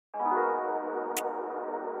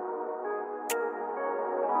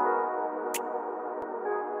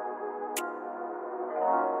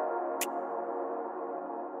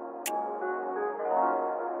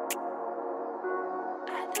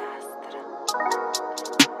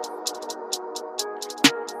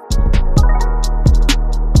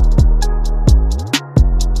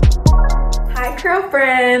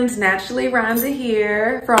Curlfriends, NaturallyRonda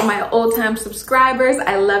here. For all my old time subscribers,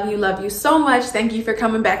 I love you so much. Thank you for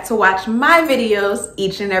coming back to watch my videos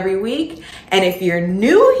each and every week. And if you're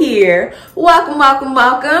new here, welcome.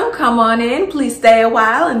 Come on in, please stay a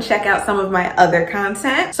while and check out some of my other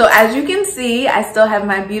content. So as you can see, I still have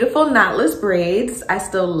my beautiful knotless braids. I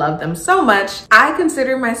still love them so much. I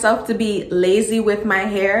consider myself to be lazy with my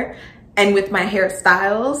hair and with my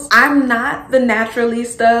hairstyles. I'm not the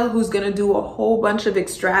naturalista who's gonna do a whole bunch of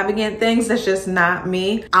extravagant things. That's just not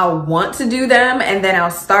me. I'll want to do them and then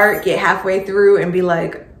I'll get halfway through and be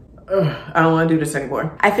like, ugh, I don't wanna do this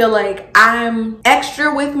anymore. I feel like I'm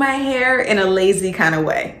extra with my hair in a lazy kind of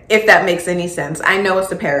way, if that makes any sense. I know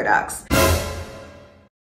it's a paradox.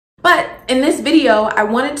 But in this video, I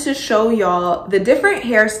wanted to show y'all the different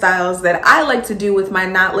hairstyles that I like to do with my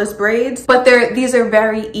knotless braids, but these are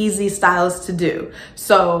very easy styles to do.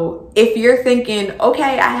 So if you're thinking,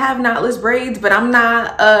 okay, I have knotless braids, but I'm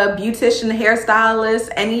not a beautician, hairstylist,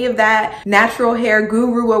 any of that natural hair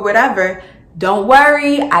guru or whatever, don't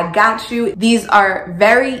worry, I got you. These are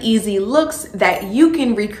very easy looks that you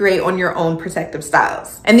can recreate on your own protective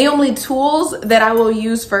styles. And the only tools that I will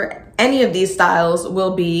use for any of these styles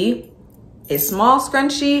will be a small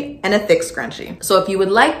scrunchie and a thick scrunchie. So if you would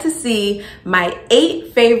like to see my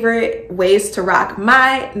 8 favorite ways to rock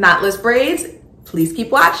my knotless braids, please keep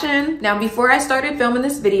watching. Now, before I started filming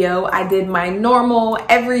this video, I did my normal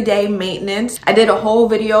everyday maintenance. I did a whole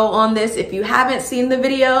video on this. If you haven't seen the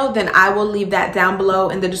video, then I will leave that down below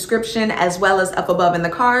in the description as well as up above in the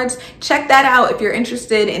cards. Check that out if you're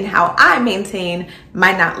interested in how I maintain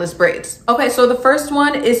my knotless braids. Okay, so the first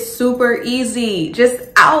one is super easy, just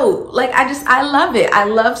out. Like I love it. I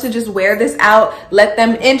love to just wear this out, let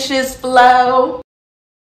them inches flow.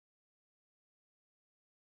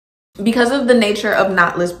 Because of the nature of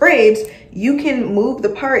knotless braids, you can move the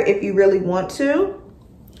part if you really want to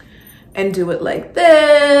and do it like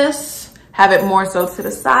this. Have it more so to the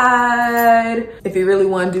side. If you really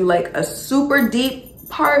want to do like a super deep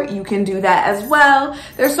part, you can do that as well.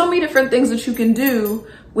 There's so many different things that you can do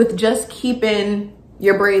with just keeping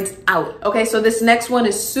your braids out. Okay, so this next one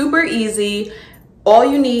is super easy. All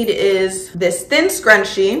you need is this thin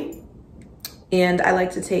scrunchie, and I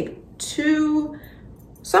like to take 2,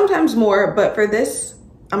 sometimes more, but for this,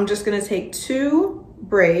 I'm just gonna take 2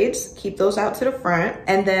 braids, keep those out to the front,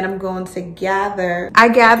 and then I'm going to I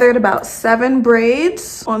gathered about 7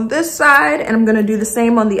 braids on this side, and I'm gonna do the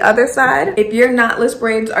same on the other side. If your knotless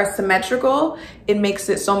braids are symmetrical, it makes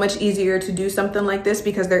it so much easier to do something like this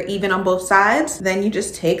because they're even on both sides. Then you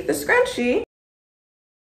just take the scrunchie,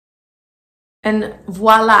 and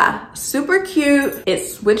voila, super cute. It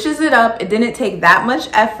switches it up. It didn't take that much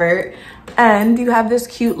effort. And you have this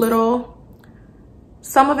cute little,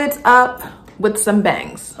 some of it's up with some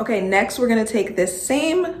bangs. Okay, next we're gonna take this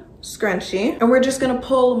same scrunchie and we're just gonna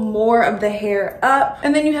pull more of the hair up,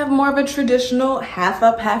 and then you have more of a traditional half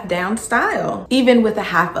up, half down style. Even with a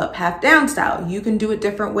half up, half down style, you can do it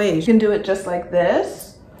different ways. You can do it just like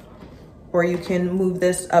this, or you can move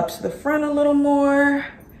this up to the front a little more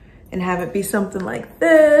and have it be something like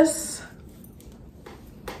this.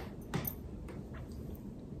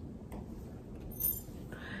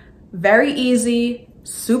 Very easy,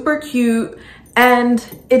 super cute,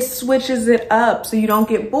 and it switches it up so you don't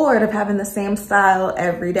get bored of having the same style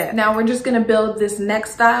every day. Now we're just gonna build this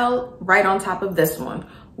next style right on top of this one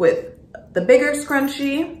with the bigger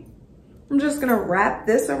scrunchie. I'm just gonna wrap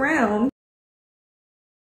this around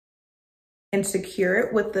and secure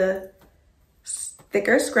it with the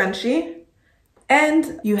thicker scrunchie,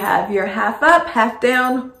 and you have your half up, half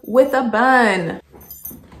down with a bun.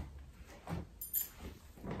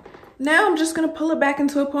 Now I'm just gonna pull it back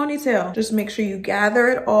into a ponytail. Just make sure you gather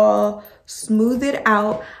it all, smooth it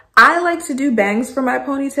out. I like to do bangs for my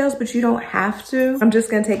ponytails, but you don't have to. I'm just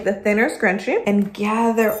gonna take the thinner scrunchie and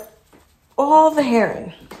gather all the hair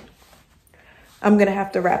in. I'm gonna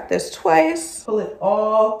have to wrap this twice, pull it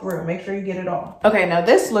all through, make sure you get it all. Okay, now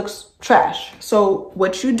this looks trash. So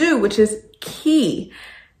what you do, which is key,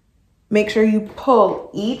 make sure you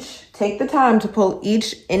take the time to pull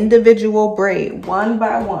each individual braid one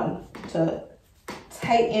by one to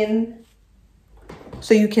tighten,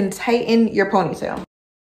 so you can tighten your ponytail.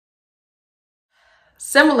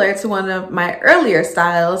 Similar to one of my earlier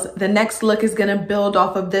styles, the next look is gonna build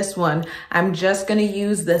off of this one. I'm just gonna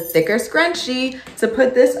use the thicker scrunchie to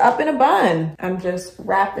put this up in a bun. I'm just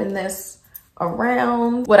wrapping this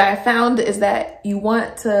around. What I found is that you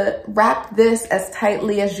want to wrap this as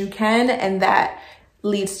tightly as you can, and that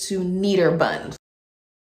leads to neater buns.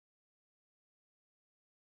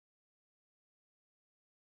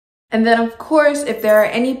 And then of course, if there are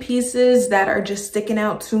any pieces that are just sticking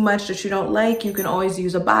out too much that you don't like, you can always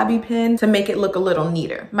use a bobby pin to make it look a little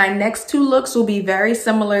neater. My next two looks will be very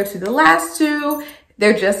similar to the last two.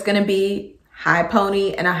 They're just gonna be high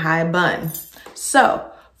pony and a high bun. So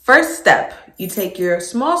first step, you take your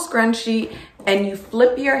small scrunchie and you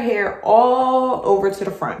flip your hair all over to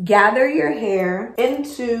the front. Gather your hair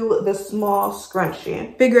into the small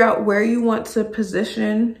scrunchie. Figure out where you want to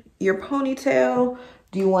position your ponytail.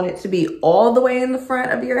 Do you want it to be all the way in the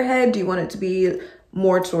front of your head? Do you want it to be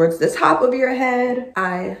more towards the top of your head?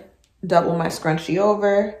 I double my scrunchie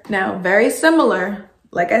over. Now, very similar,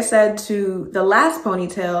 like I said, to the last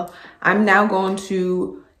ponytail, I'm now going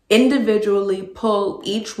to individually pull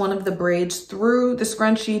each one of the braids through the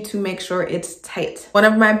scrunchie to make sure it's tight. One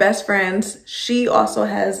of my best friends, she also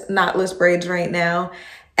has knotless braids right now,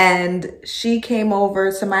 and she came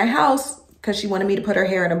over to my house because she wanted me to put her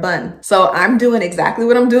hair in a bun. So I'm doing exactly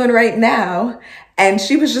what I'm doing right now. And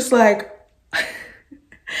she was just like,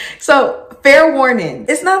 so fair warning,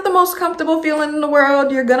 it's not the most comfortable feeling in the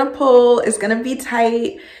world. You're gonna pull, it's gonna be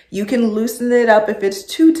tight. You can loosen it up if it's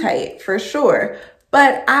too tight, for sure.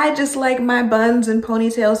 But I just like my buns and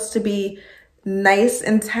ponytails to be nice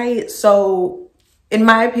and tight. So in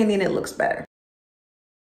my opinion, it looks better.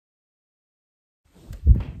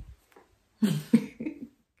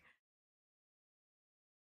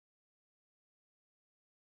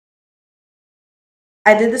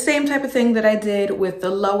 I did the same type of thing that I did with the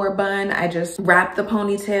lower bun. I just wrapped the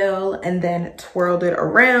ponytail and then twirled it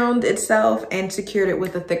around itself and secured it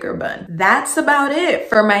with a thicker bun. That's about it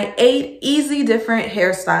for my 8 easy different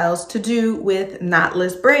hairstyles to do with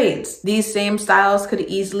knotless braids. These same styles could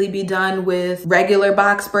easily be done with regular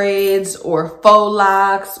box braids or faux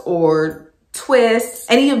locks or twists,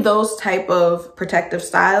 any of those type of protective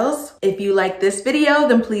styles. If you like this video,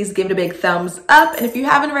 then please give it a big thumbs up. And if you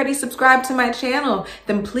haven't already subscribed to my channel,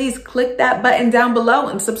 then please click that button down below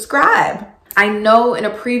and subscribe. I know in a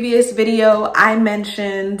previous video, I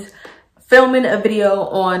mentioned filming a video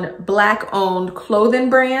on Black-owned clothing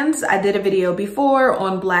brands. I did a video before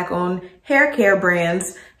on Black-owned hair care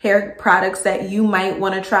brands, hair products that you might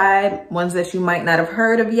want to try, ones that you might not have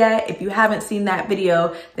heard of yet. If you haven't seen that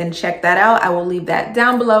video, then check that out. I will leave that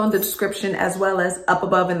down below in the description as well as up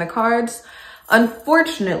above in the cards.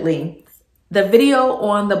 Unfortunately, the video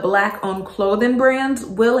on the Black-owned clothing brands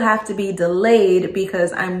will have to be delayed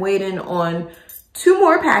because I'm waiting on 2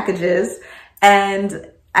 more packages, and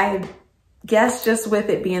I guess just with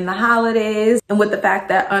it being the holidays and with the fact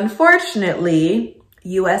that unfortunately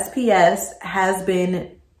USPS has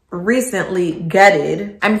been recently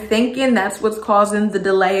gutted, I'm thinking that's what's causing the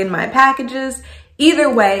delay in my packages.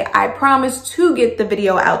 Either way, I promise to get the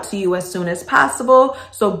video out to you as soon as possible,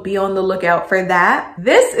 so be on the lookout for that.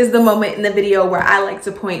 This is the moment in the video where I like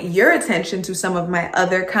to point your attention to some of my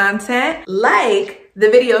other content, like the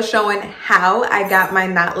video showing how I got my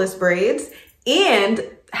knotless braids and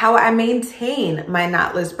how I maintain my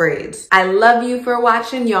knotless braids. I love you for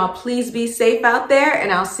watching. Y'all please be safe out there,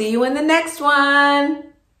 and I'll see you in the next one.